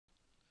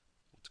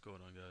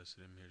going on, guys?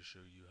 Today I'm here to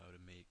show you how to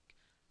make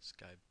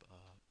Skype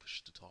push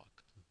to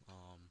talk.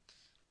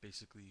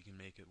 Basically, you can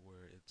make it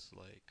where it's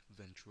like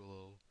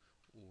Ventrilo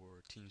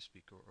or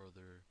TeamSpeak or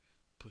other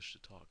push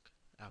to talk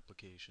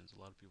applications.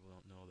 A lot of people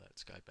don't know that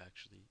Skype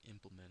actually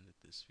implemented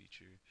this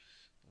feature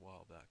a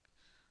while back.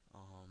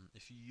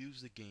 If you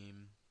use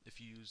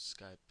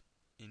Skype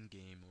in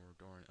game or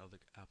during other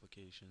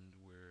applications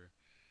where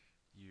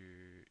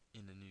you're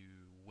in a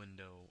new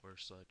window or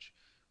such,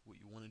 what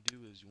you want to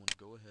do is you want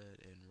to go ahead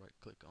and right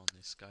click on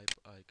the Skype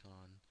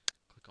icon,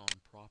 click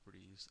on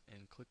properties,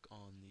 and click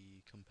on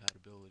the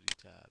compatibility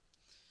tab.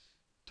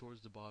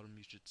 Towards the bottom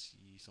you should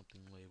see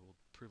something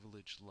labeled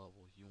privilege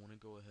level. You want to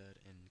go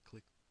ahead and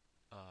click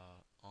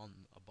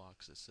on a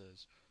box that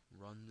says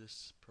run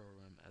this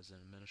program as an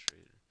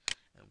administrator.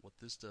 And what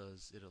this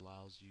does, it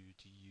allows you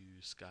to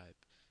use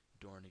Skype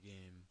during a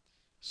game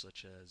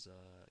such as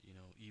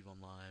EVE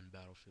Online,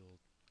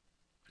 Battlefield.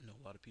 I know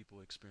a lot of people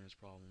experience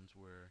problems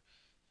where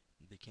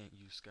they can't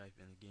use Skype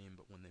in the game,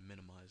 but when they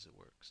minimize it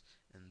works,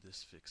 and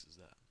this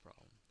fixes that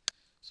problem.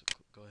 So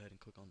go ahead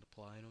and click on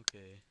apply and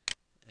OK,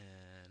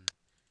 and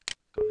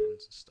go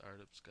ahead and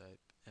start up Skype.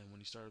 And when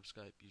you start up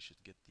Skype, you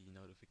should get the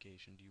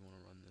notification, do you want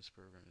to run this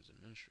program as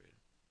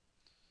administrator?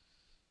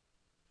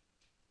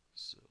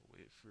 So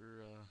wait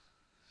for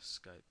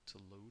Skype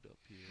to load up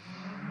here.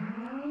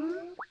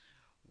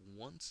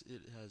 Once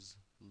it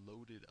has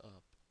loaded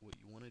up, what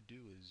you want to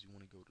do is you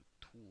want to go to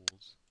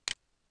Tools,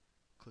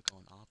 click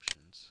on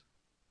Options,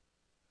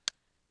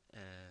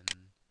 and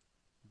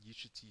you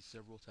should see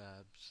several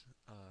tabs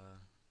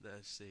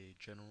that say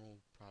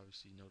General,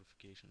 Privacy,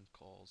 Notifications,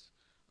 Calls,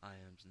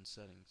 IAMs, and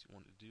Settings. What you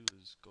want to do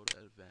is go to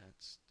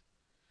Advanced,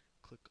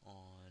 click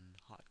on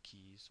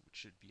Hotkeys, which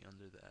should be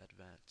under the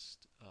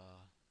Advanced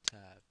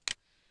tab,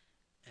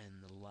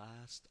 and the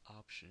last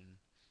option,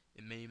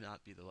 it may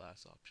not be the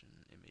last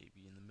option, it may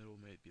be in the middle,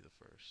 may be the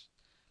first,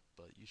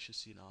 but you should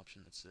see an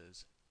option that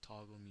says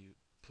Toggle Mute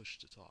Push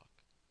to Talk.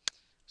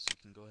 So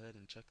you can go ahead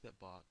and check that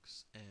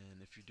box,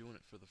 and if you're doing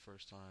it for the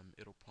first time,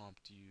 it'll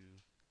prompt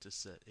you to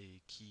set a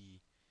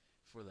key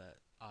for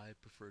that. I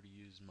prefer to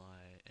use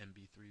my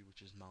MB3,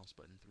 which is mouse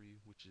button 3,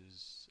 which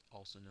is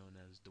also known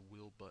as the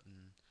wheel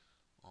button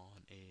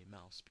on a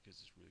mouse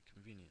because it's really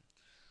convenient.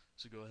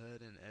 So go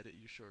ahead and edit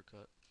your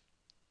shortcut,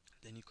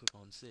 then you click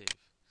on save.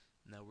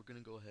 Now we're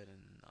going to go ahead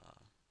and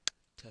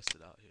test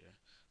it out here.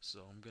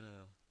 So I'm going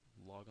to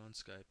log on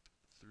Skype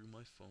through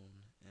my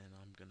phone, and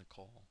I'm going to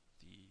call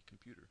the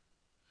computer.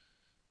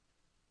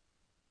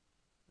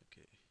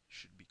 Okay,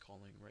 should be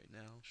calling right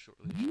now,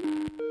 shortly.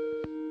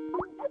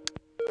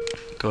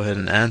 Go ahead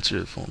and answer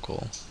the phone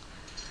call.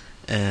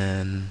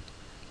 And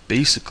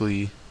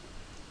basically,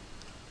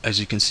 as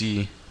you can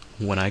see,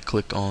 when I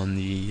click on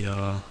the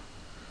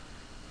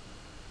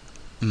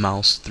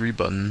mouse 3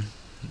 button,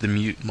 the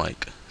mute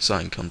mic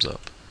sign comes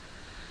up.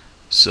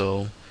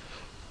 So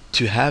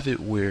to have it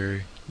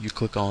where you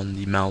click on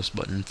the mouse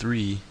button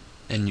 3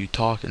 and you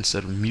talk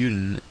instead of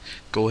muting,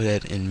 go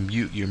ahead and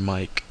mute your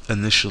mic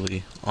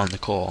initially on the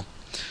call,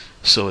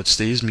 so it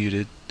stays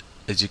muted.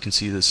 As you can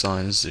see, the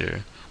sign is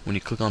there. When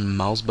you click on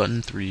mouse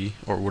button 3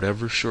 or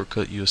whatever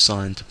shortcut you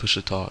assign to push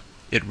to talk,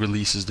 it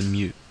releases the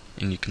mute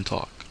and you can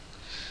talk.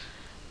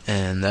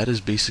 And that is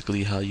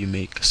basically how you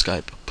make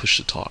Skype push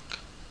to talk.